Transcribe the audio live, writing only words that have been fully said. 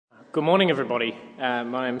Good morning, everybody.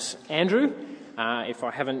 My name's Andrew. If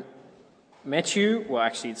I haven't met you, well,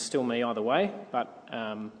 actually, it's still me either way, but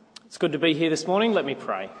it's good to be here this morning. Let me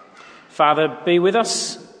pray. Father, be with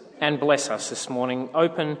us and bless us this morning.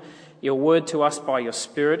 Open your word to us by your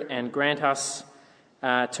Spirit and grant us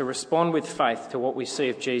to respond with faith to what we see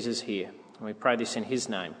of Jesus here. And we pray this in his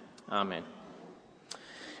name. Amen.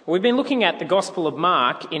 We've been looking at the Gospel of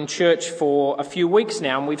Mark in church for a few weeks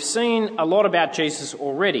now, and we've seen a lot about Jesus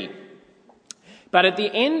already. But at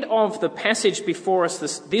the end of the passage before us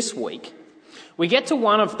this week, we get to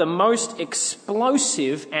one of the most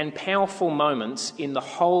explosive and powerful moments in the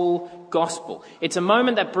whole Gospel. It's a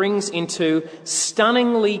moment that brings into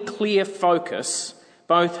stunningly clear focus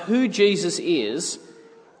both who Jesus is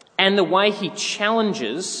and the way he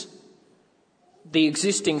challenges the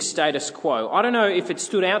existing status quo. I don't know if it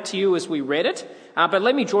stood out to you as we read it, but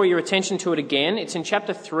let me draw your attention to it again. It's in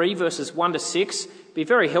chapter 3, verses 1 to 6. It'd be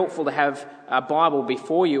very helpful to have a Bible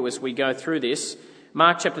before you as we go through this.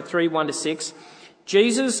 Mark chapter 3, 1 to 6.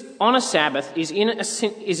 Jesus, on a Sabbath, is in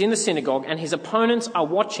the synagogue, and his opponents are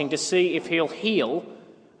watching to see if he'll heal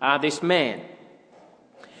this man.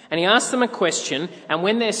 And he asks them a question, and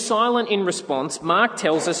when they're silent in response, Mark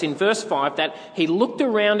tells us in verse 5 that he looked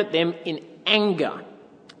around at them in anger,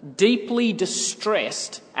 deeply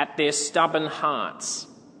distressed at their stubborn hearts.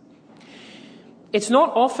 It's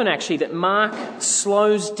not often, actually, that Mark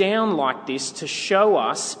slows down like this to show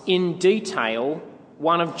us in detail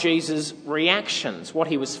one of Jesus' reactions, what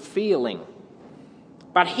he was feeling.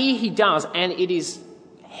 But here he does, and it is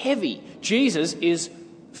heavy. Jesus is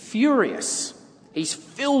furious. He's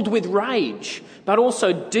filled with rage, but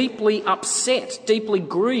also deeply upset, deeply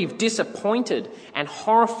grieved, disappointed, and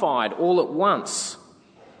horrified all at once.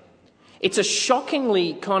 It's a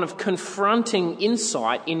shockingly kind of confronting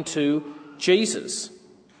insight into Jesus.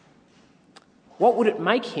 What would it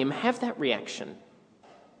make him have that reaction?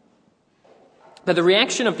 But the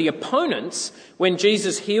reaction of the opponents when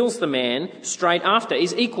Jesus heals the man straight after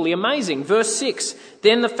is equally amazing. Verse 6,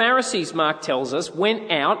 then the Pharisees, Mark tells us,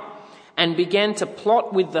 went out and began to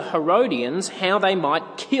plot with the Herodians how they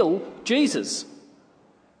might kill Jesus.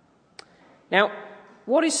 Now,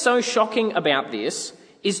 what is so shocking about this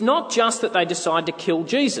is not just that they decide to kill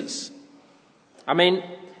Jesus. I mean,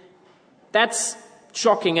 that's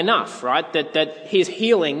shocking enough, right? That his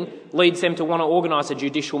healing leads them to want to organise a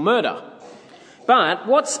judicial murder. But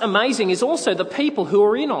what's amazing is also the people who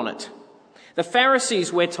are in on it. The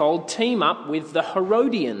Pharisees, we're told, team up with the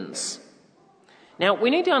Herodians. Now,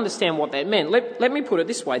 we need to understand what that meant. Let me put it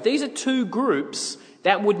this way. These are two groups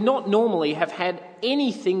that would not normally have had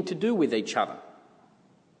anything to do with each other.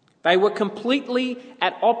 They were completely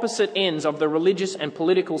at opposite ends of the religious and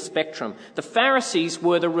political spectrum. The Pharisees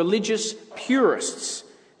were the religious purists,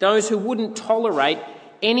 those who wouldn't tolerate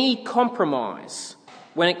any compromise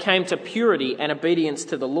when it came to purity and obedience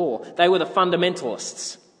to the law. They were the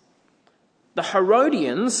fundamentalists. The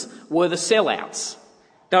Herodians were the sellouts,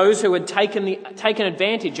 those who had taken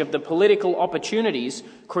advantage of the political opportunities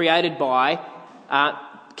created by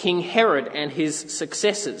King Herod and his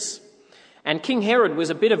successors. And King Herod was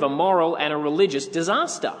a bit of a moral and a religious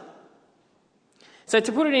disaster. So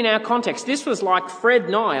to put it in our context, this was like Fred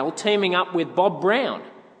Nile teaming up with Bob Brown.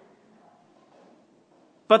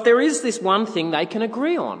 But there is this one thing they can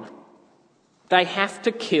agree on. They have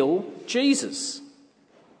to kill Jesus.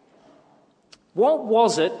 What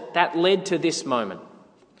was it that led to this moment?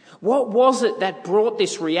 What was it that brought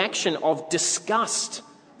this reaction of disgust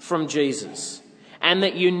from Jesus and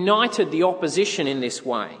that united the opposition in this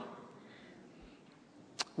way?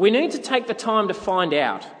 We need to take the time to find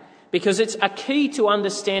out, because it's a key to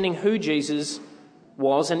understanding who Jesus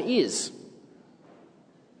was and is.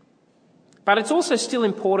 But it's also still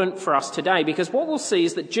important for us today, because what we'll see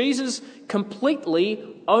is that Jesus completely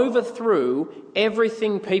overthrew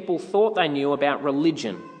everything people thought they knew about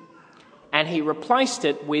religion, and he replaced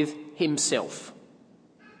it with himself.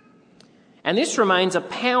 And this remains a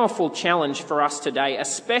powerful challenge for us today,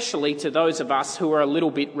 especially to those of us who are a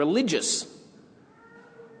little bit religious.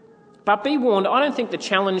 But be warned, I don't think the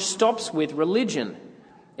challenge stops with religion.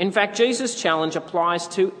 In fact, Jesus' challenge applies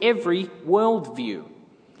to every worldview.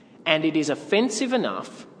 And it is offensive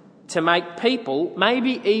enough to make people,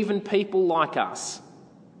 maybe even people like us,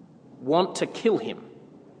 want to kill him.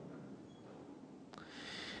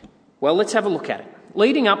 Well, let's have a look at it.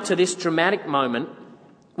 Leading up to this dramatic moment,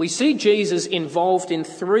 we see Jesus involved in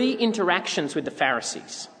 3 interactions with the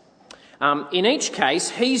Pharisees. In each case,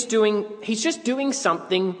 he's just doing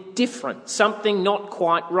something different, something not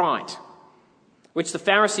quite right, which the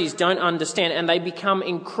Pharisees don't understand, and they become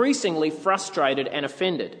increasingly frustrated and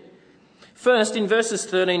offended. First, in verses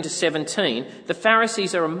 13 to 17, the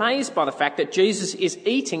Pharisees are amazed by the fact that Jesus is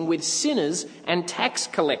eating with sinners and tax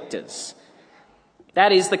collectors.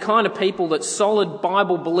 That is the kind of people that solid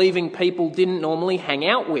Bible-believing people didn't normally hang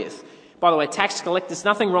out with. By the way, tax collectors,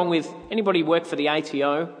 nothing wrong with anybody who worked for the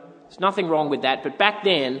ATO. There's nothing wrong with that. But back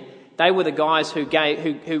then, they were the guys who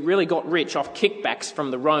really got rich off kickbacks from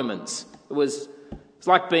the Romans. It was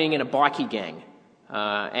like being in a bikie gang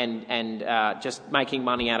and just making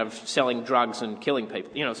money out of selling drugs and killing people.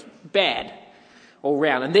 You know, it's bad all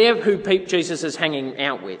round. And they're who Jesus is hanging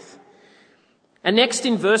out with. And next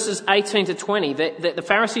in verses 18 to 20, the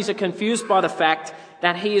Pharisees are confused by the fact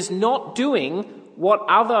that he is not doing what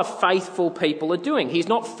other faithful people are doing. He's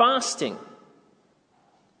not fasting.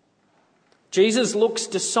 Jesus looks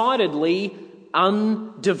decidedly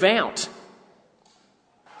undevout.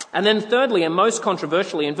 And then thirdly, and most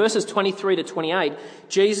controversially, in verses 23 to 28,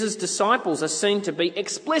 Jesus' disciples are seen to be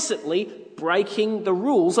explicitly breaking the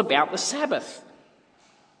rules about the Sabbath.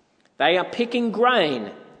 They are picking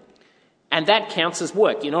grain, and that counts as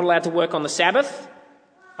work. You're not allowed to work on the Sabbath.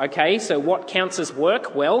 Okay, so what counts as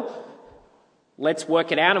work? Well, let's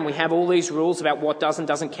work it out, and we have all these rules about what does and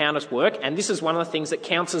doesn't count as work, and this is one of the things that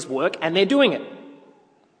counts as work, and they're doing it.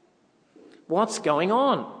 What's going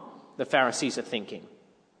on? The Pharisees are thinking.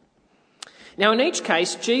 Now, in each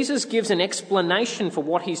case, Jesus gives an explanation for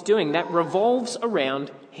what he's doing that revolves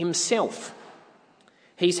around himself.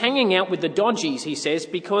 He's hanging out with the dodgies, he says,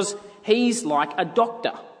 because he's like a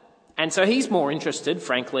doctor. And so he's more interested,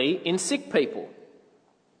 frankly, in sick people.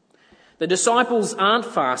 The disciples aren't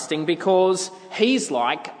fasting because he's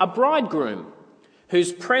like a bridegroom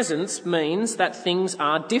whose presence means that things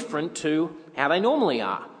are different to how they normally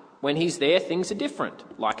are. When he's there, things are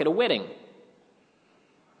different, like at a wedding.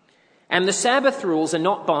 And the Sabbath rules are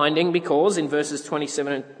not binding because, in verses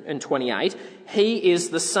 27 and 28, he is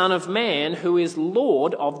the Son of Man who is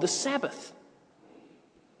Lord of the Sabbath.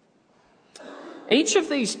 Each of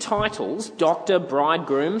these titles, Doctor,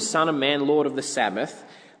 Bridegroom, Son of Man, Lord of the Sabbath,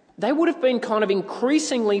 they would have been kind of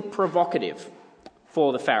increasingly provocative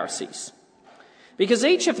for the Pharisees, because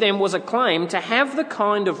each of them was a claim to have the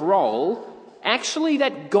kind of role actually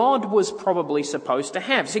that God was probably supposed to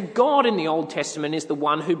have. See, God in the Old Testament is the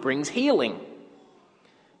one who brings healing.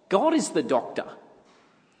 God is the doctor.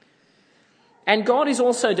 And God is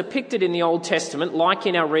also depicted in the Old Testament, like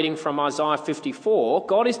in our reading from Isaiah 54,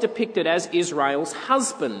 God is depicted as Israel's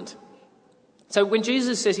husband. So when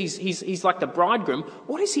Jesus says he's like the bridegroom,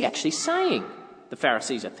 what is he actually saying? The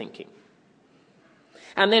Pharisees are thinking.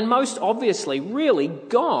 And then most obviously, really,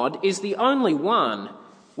 God is the only one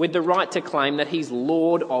with the right to claim that he's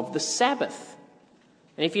Lord of the Sabbath.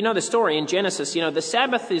 And if you know the story in Genesis, you know, the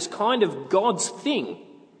Sabbath is kind of God's thing.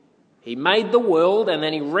 He made the world and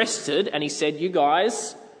then he rested and he said, you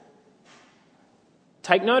guys,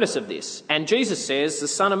 take notice of this. And Jesus says the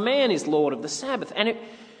Son of Man is Lord of the Sabbath. And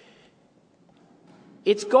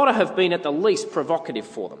it's got to have been at the least provocative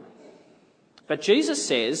for them. But Jesus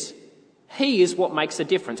says he is what makes the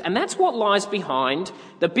difference. And that's what lies behind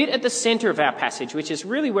the bit at the centre of our passage, which is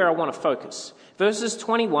really where I want to focus. Verses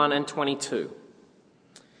 21 and 22.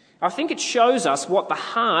 I think it shows us what the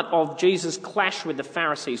heart of Jesus' clash with the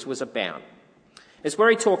Pharisees was about. It's where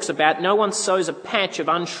he talks about no one sews a patch of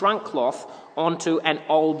unshrunk cloth onto an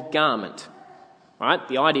old garment. Right?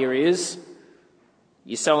 The idea is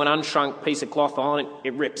you sew an unshrunk piece of cloth on,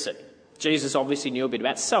 it rips it. Jesus obviously knew a bit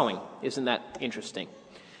about sewing. Isn't that interesting?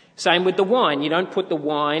 Same with the wine. You don't put the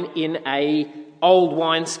wine in an old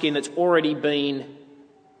wineskin that's already been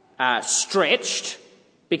stretched,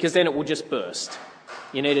 because then it will just burst.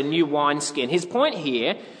 You need a new wineskin. His point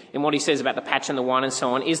here, in what he says about the patch and the wine and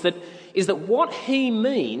so on, is that what he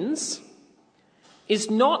means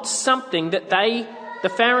is not something that the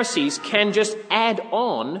Pharisees can just add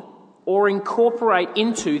on or incorporate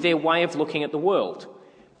into their way of looking at the world,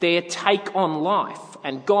 their take on life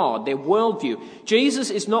and God, their worldview. Jesus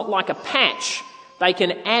is not like a patch they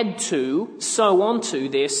can add to, sew onto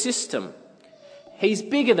their system. He's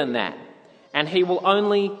bigger than that, and he will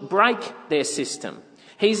only break their system.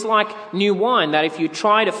 He's like new wine that if you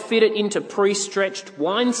try to fit it into pre-stretched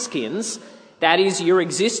wineskins, that is your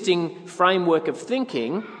existing framework of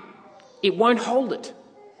thinking, it won't hold it.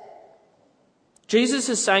 Jesus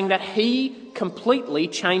is saying that he completely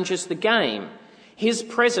changes the game. His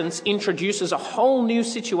presence introduces a whole new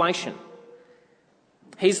situation.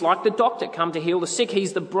 He's like the doctor, come to heal the sick.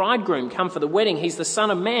 He's the bridegroom, come for the wedding. He's the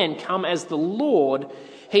Son of Man, come as the Lord.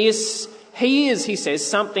 He is, he says,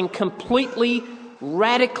 something completely,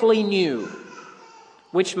 radically new,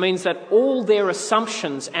 which means that all their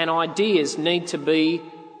assumptions and ideas need to be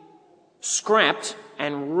scrapped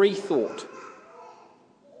and rethought.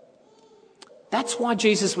 That's why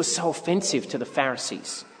Jesus was so offensive to the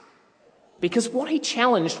Pharisees. Because what he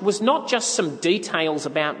challenged was not just some details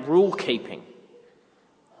about rule keeping,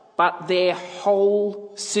 but their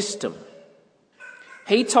whole system.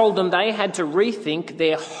 He told them they had to rethink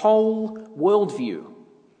their whole worldview.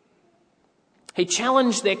 He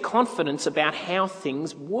challenged their confidence about how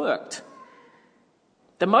things worked.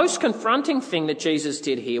 The most confronting thing that Jesus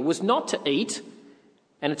did here was not to eat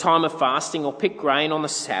in a time of fasting or pick grain on the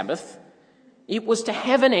Sabbath. It was to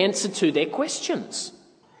have an answer to their questions,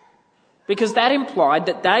 because that implied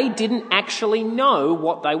that they didn't actually know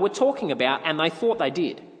what they were talking about, and they thought they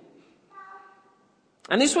did.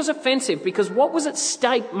 And this was offensive because what was at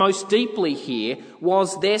stake most deeply here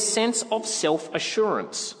was their sense of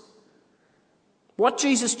self-assurance. What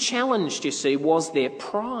Jesus challenged, you see, was their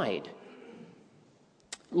pride.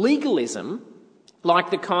 Legalism,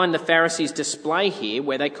 like the kind the Pharisees display here,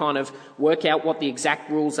 where they kind of work out what the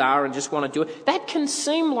exact rules are and just want to do it, that can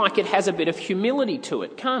seem like it has a bit of humility to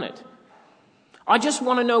it, can't it? I just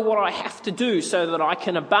want to know what I have to do so that I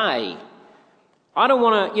can obey. I don't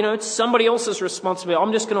want to, it's somebody else's responsibility.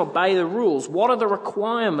 I'm just going to obey the rules. What are the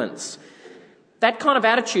requirements? That kind of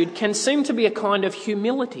attitude can seem to be a kind of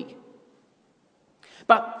humility.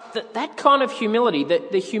 But that kind of humility,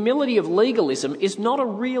 the humility of legalism, is not a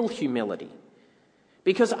real humility.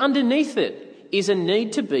 Because underneath it is a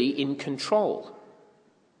need to be in control.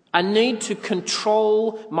 A need to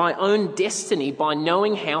control my own destiny by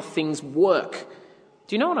knowing how things work.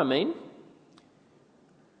 Do you know what I mean?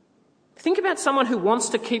 Think about someone who wants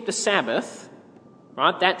to keep the Sabbath,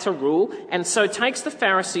 right? That's a rule. And so takes the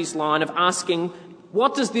Pharisees' line of asking,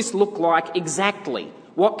 what does this look like exactly?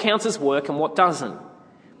 What counts as work and what doesn't?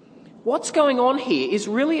 What's going on here is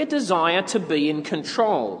really a desire to be in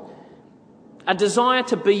control. A desire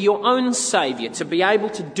to be your own saviour, to be able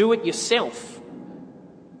to do it yourself.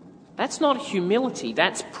 That's not humility,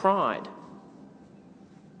 that's pride.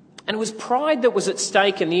 And it was pride that was at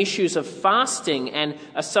stake in the issues of fasting and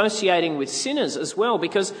associating with sinners as well,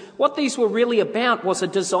 because what these were really about was a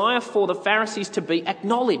desire for the Pharisees to be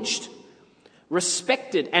acknowledged,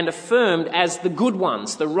 respected and affirmed as the good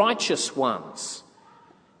ones, the righteous ones.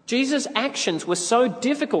 Jesus' actions were so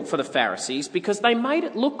difficult for the Pharisees because they made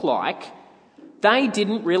it look like they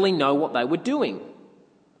didn't really know what they were doing,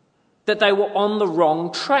 that they were on the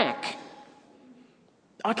wrong track.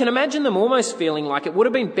 I can imagine them almost feeling like it would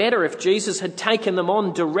have been better if Jesus had taken them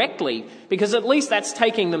on directly, because at least that's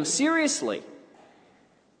taking them seriously.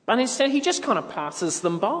 But instead he just kind of passes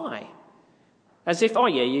them by, as if, oh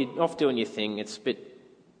yeah, you're off doing your thing, it's a bit,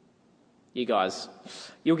 you guys,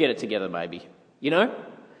 you'll get it together maybe,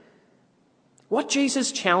 What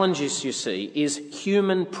Jesus challenges, you see, is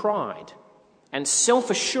human pride and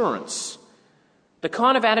self-assurance, the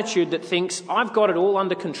kind of attitude that thinks, I've got it all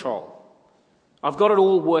under control. I've got it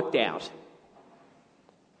all worked out.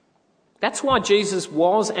 That's why Jesus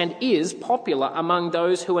was and is popular among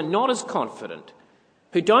those who are not as confident,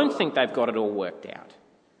 who don't think they've got it all worked out,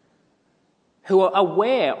 who are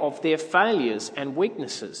aware of their failures and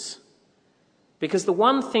weaknesses. Because the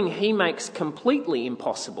one thing he makes completely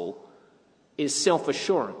impossible is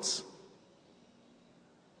self-assurance.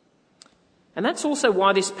 And that's also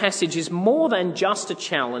why this passage is more than just a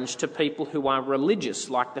challenge to people who are religious,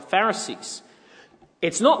 like the Pharisees.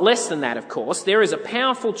 It's not less than that, of course. There is a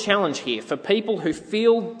powerful challenge here for people who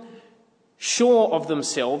feel sure of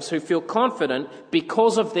themselves, who feel confident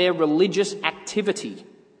because of their religious activity.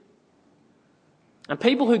 And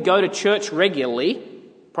people who go to church regularly,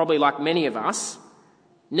 probably like many of us,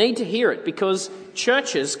 need to hear it, because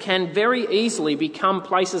churches can very easily become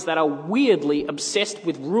places that are weirdly obsessed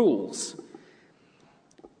with rules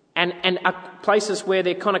and are places where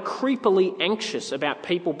they're kind of creepily anxious about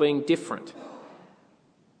people being different.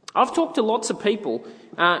 I've talked to lots of people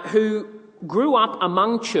who grew up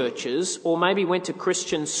among churches or maybe went to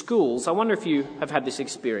Christian schools. I wonder if you have had this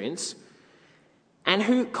experience. And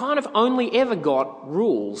who kind of only ever got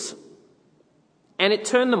rules, and it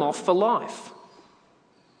turned them off for life.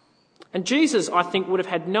 And Jesus, I think, would have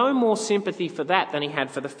had no more sympathy for that than he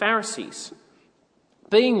had for the Pharisees.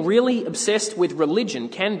 Being really obsessed with religion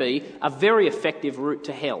can be a very effective route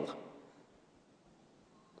to hell.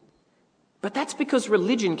 But that's because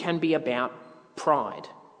religion can be about pride.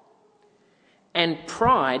 And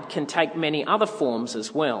pride can take many other forms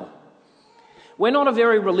as well. We're not a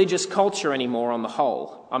very religious culture anymore on the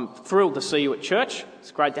whole. I'm thrilled to see you at church.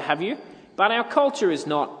 It's great to have you. But our culture is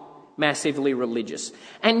not massively religious.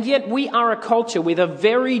 And yet we are a culture with a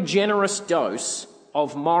very generous dose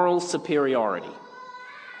of moral superiority.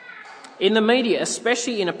 In the media,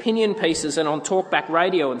 especially in opinion pieces and on talkback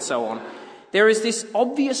radio and so on, there is this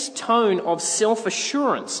obvious tone of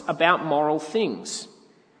self-assurance about moral things.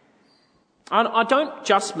 I don't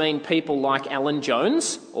just mean people like Alan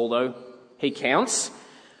Jones, although he counts.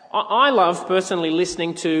 I love personally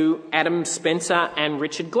listening to Adam Spencer and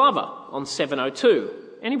Richard Glover on 702.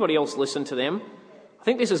 Anybody else listen to them? I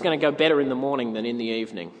think this is going to go better in the morning than in the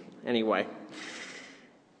evening. Anyway.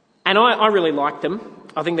 And I really like them.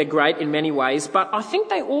 I think they're great in many ways, but I think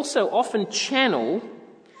they also often channel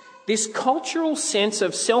this cultural sense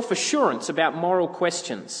of self-assurance about moral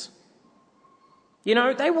questions. You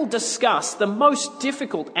know, they will discuss the most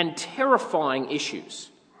difficult and terrifying issues.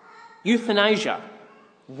 Euthanasia,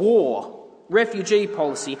 war, refugee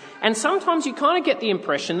policy, and sometimes you kind of get the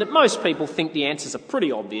impression that most people think the answers are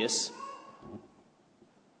pretty obvious,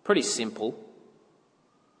 pretty simple.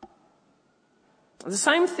 The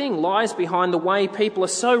same thing lies behind the way people are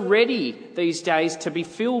so ready these days to be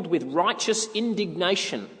filled with righteous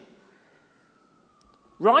indignation.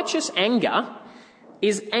 Righteous anger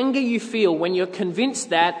is anger you feel when you're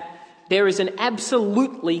convinced that there is an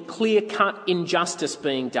absolutely clear-cut injustice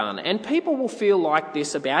being done. And people will feel like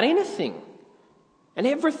this about anything and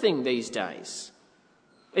everything these days.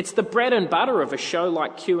 It's the bread and butter of a show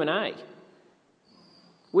like Q&A.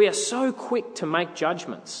 We are so quick to make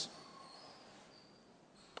judgments.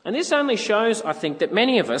 And this only shows, I think, that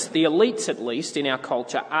many of us, the elites at least in our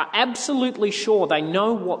culture, are absolutely sure they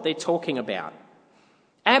know what they're talking about.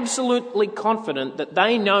 Absolutely confident that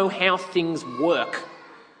they know how things work.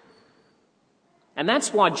 And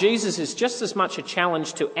that's why Jesus is just as much a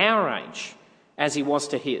challenge to our age as he was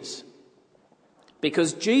to his.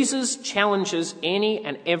 Because Jesus challenges any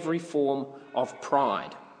and every form of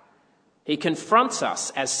pride. He confronts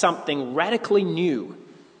us as something radically new,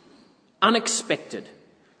 unexpected,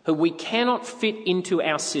 who we cannot fit into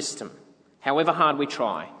our system, however hard we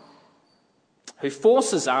try, who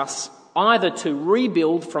forces us either to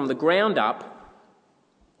rebuild from the ground up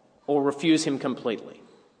or refuse him completely.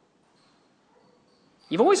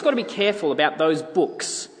 You've always got to be careful about those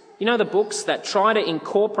books. You know, the books that try to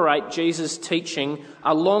incorporate Jesus' teaching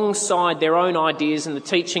alongside their own ideas and the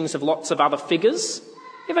teachings of lots of other figures?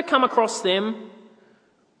 You ever come across them?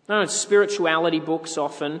 No, spirituality books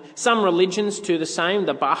often. Some religions do the same.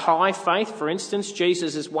 The Baha'i faith, for instance,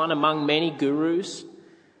 Jesus is one among many gurus.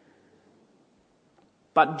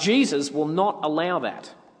 But Jesus will not allow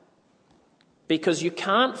that, because you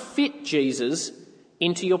can't fit Jesus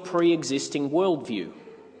into your pre-existing worldview.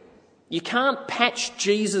 You can't patch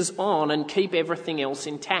Jesus on and keep everything else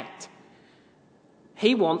intact.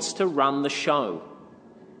 He wants to run the show.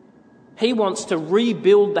 He wants to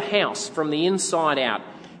rebuild the house from the inside out.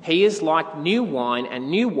 He is like new wine,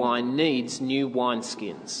 and new wine needs new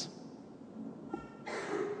wineskins.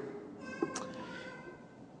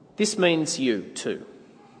 This means you too.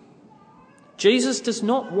 Jesus does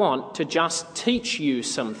not want to just teach you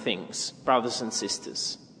some things, brothers and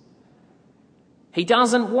sisters. He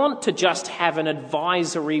doesn't want to just have an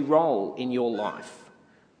advisory role in your life.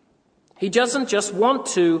 He doesn't just want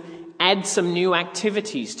to add some new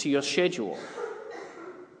activities to your schedule.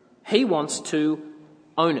 He wants to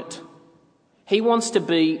own it. He wants to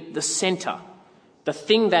be the centre, the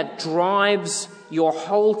thing that drives your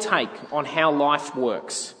whole take on how life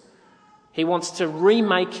works. He wants to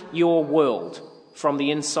remake your world from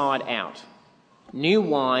the inside out. New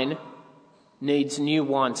wine needs new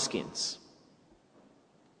wineskins.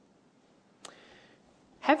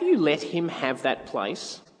 Have you let him have that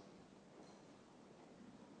place?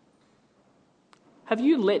 Have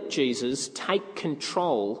you let Jesus take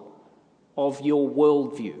control of your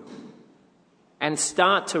worldview and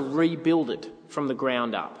start to rebuild it from the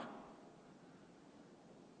ground up?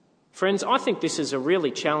 Friends, I think this is a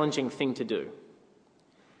really challenging thing to do.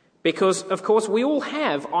 Because, of course, we all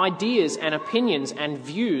have ideas and opinions and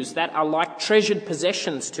views that are like treasured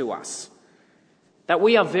possessions to us, that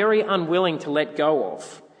we are very unwilling to let go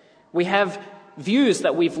of. We have views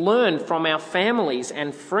that we've learned from our families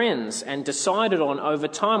and friends and decided on over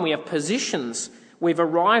time. We have positions we've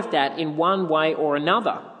arrived at in one way or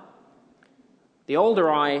another. The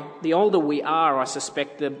older we are, I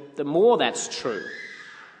suspect, the more that's true.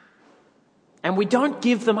 And we don't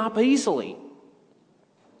give them up easily.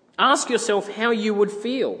 Ask yourself how you would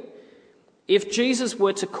feel if Jesus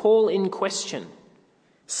were to call in question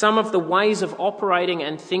some of the ways of operating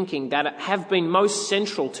and thinking that have been most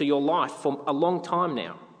central to your life for a long time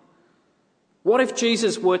now. What if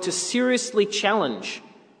Jesus were to seriously challenge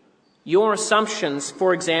your assumptions,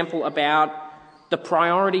 for example, about the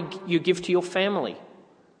priority you give to your family,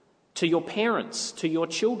 to your parents, to your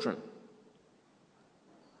children?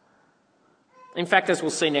 In fact, as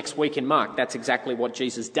we'll see next week in Mark, that's exactly what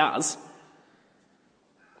Jesus does.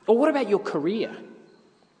 Or what about your career?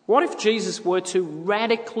 What if Jesus were to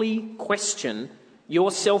radically question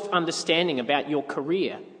your self-understanding about your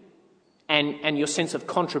career and your sense of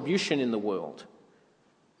contribution in the world?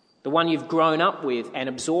 The one you've grown up with and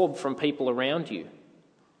absorbed from people around you?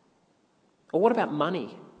 Or what about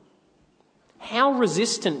money? How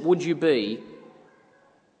resistant would you be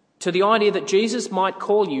to the idea that Jesus might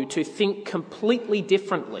call you to think completely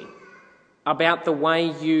differently about the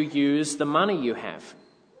way you use the money you have?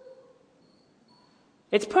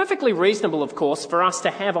 It's perfectly reasonable, of course, for us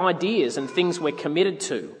to have ideas and things we're committed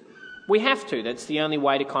to. We have to. That's the only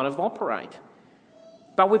way to kind of operate.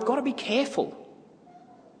 But we've got to be careful.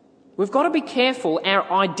 We've got to be careful.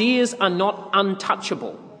 Our ideas are not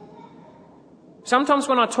untouchable. Sometimes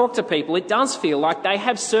when I talk to people, it does feel like they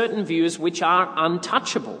have certain views which are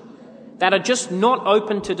untouchable, that are just not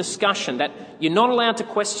open to discussion, that you're not allowed to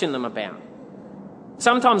question them about.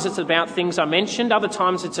 Sometimes it's about things I mentioned, other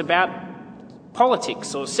times it's about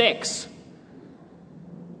politics or sex.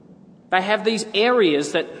 They have these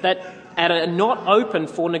areas that are not open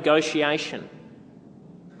for negotiation.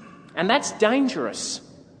 And that's dangerous.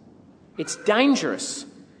 It's dangerous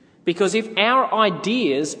because if our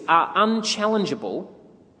ideas are unchallengeable,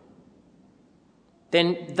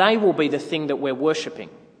 then they will be the thing that we're worshipping,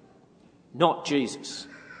 not Jesus.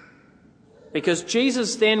 Because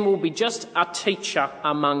Jesus then will be just a teacher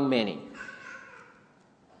among many.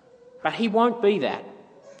 But he won't be that.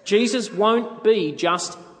 Jesus won't be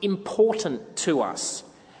just important to us.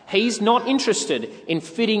 He's not interested in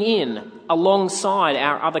fitting in alongside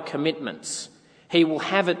our other commitments. He will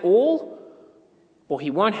have it all, or he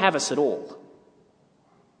won't have us at all.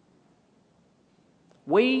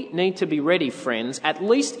 We need to be ready, friends, at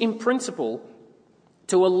least in principle,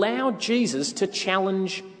 to allow Jesus to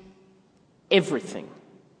challenge everything.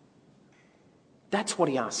 That's what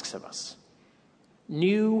he asks of us.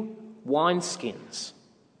 New wineskins.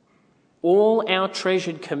 All our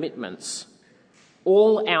treasured commitments,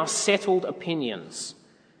 all our settled opinions,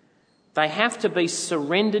 they have to be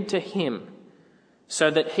surrendered to him so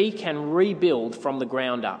that he can rebuild from the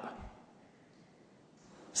ground up.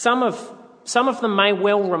 Some of them may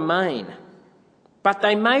well remain, but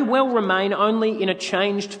they may well remain only in a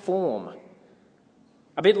changed form.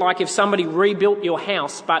 A bit like if somebody rebuilt your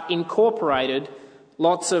house but incorporated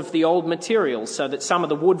lots of the old materials so that some of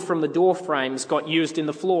the wood from the door frames got used in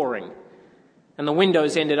the flooring and the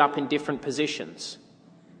windows ended up in different positions.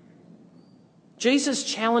 Jesus'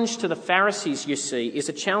 challenge to the Pharisees, you see, is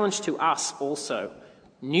a challenge to us also.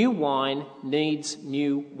 New wine needs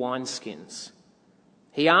new wineskins.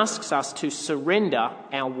 He asks us to surrender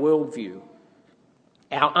our worldview,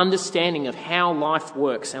 our understanding of how life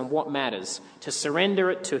works and what matters, to surrender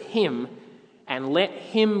it to him and let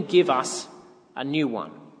him give us a new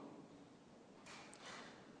one.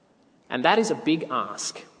 And that is a big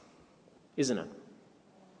ask, isn't it?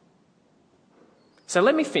 So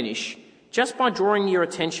let me finish just by drawing your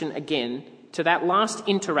attention again to that last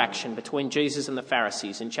interaction between Jesus and the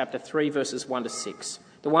Pharisees in chapter 3, verses 1 to 6,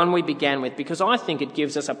 the one we began with, because I think it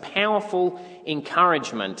gives us a powerful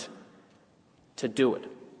encouragement to do it,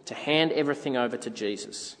 to hand everything over to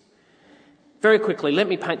Jesus. Very quickly, let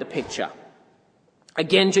me paint the picture.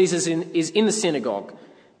 Again, Jesus is in the synagogue,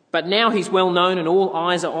 but now he's well known and all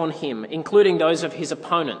eyes are on him, including those of his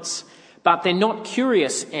opponents. But they're not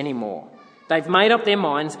curious anymore. They've made up their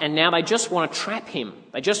minds and now they just want to trap him.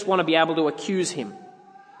 They just want to be able to accuse him.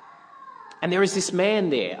 And there is this man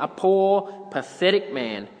there, a poor, pathetic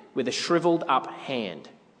man with a shriveled up hand.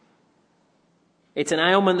 It's an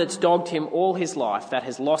ailment that's dogged him all his life, that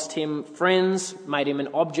has lost him friends, made him an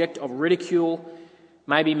object of ridicule,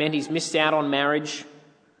 maybe meant he's missed out on marriage.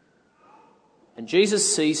 And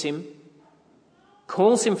Jesus sees him,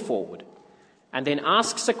 calls him forward, and then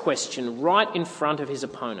asks a question right in front of his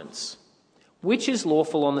opponents. Which is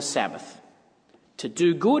lawful on the Sabbath? To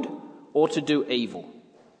do good or to do evil?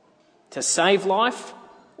 To save life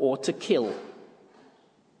or to kill?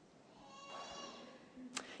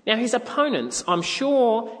 Now, his opponents, I'm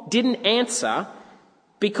sure, didn't answer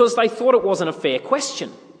because they thought it wasn't a fair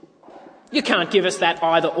question. You can't give us that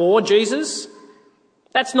either or, Jesus.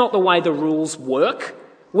 That's not the way the rules work.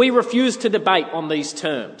 We refuse to debate on these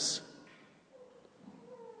terms.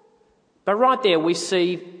 But right there we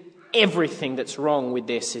see everything that's wrong with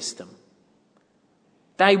their system.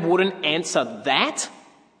 They wouldn't answer that.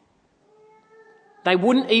 They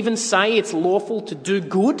wouldn't even say it's lawful to do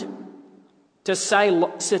good, to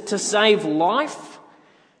save life.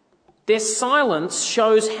 Their silence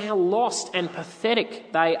shows how lost and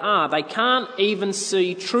pathetic they are. They can't even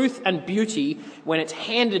see truth and beauty when it's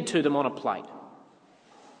handed to them on a plate.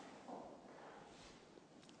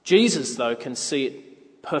 Jesus, though, can see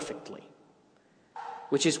it perfectly,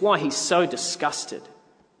 which is why he's so disgusted,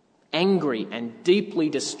 angry and deeply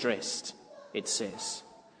distressed, it says.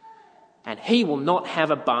 And he will not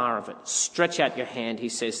have a bar of it. Stretch out your hand, he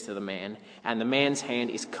says to the man, and the man's hand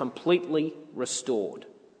is completely restored.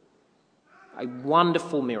 A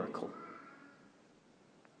wonderful miracle.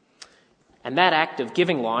 And that act of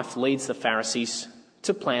giving life leads the Pharisees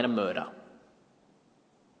to plan a murder.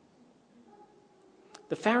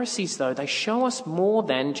 The Pharisees, though, they show us more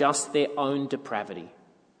than just their own depravity.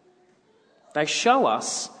 They show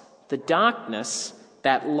us the darkness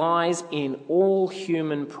that lies in all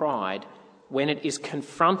human pride when it is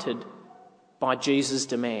confronted by Jesus'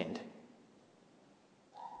 demand.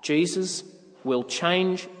 Jesus will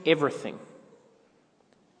change everything.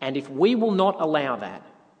 And if we will not allow that,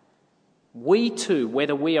 we too,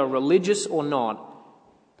 whether we are religious or not,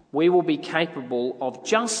 we will be capable of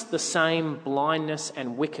just the same blindness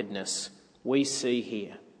and wickedness we see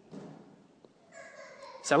here.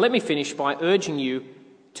 So let me finish by urging you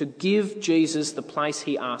to give Jesus the place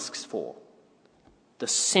he asks for, the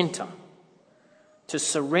centre, to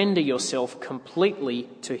surrender yourself completely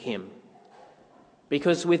to him.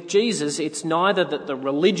 Because with Jesus, it's neither that the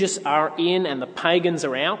religious are in and the pagans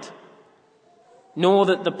are out, nor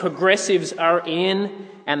that the progressives are in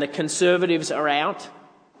and the conservatives are out.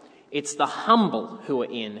 It's the humble who are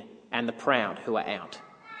in and the proud who are out.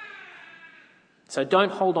 So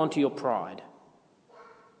don't hold on to your pride.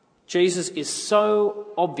 Jesus is so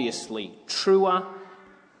obviously truer,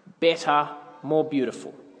 better, more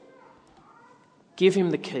beautiful. Give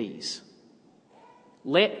him the keys.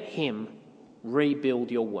 Let him rebuild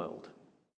your world.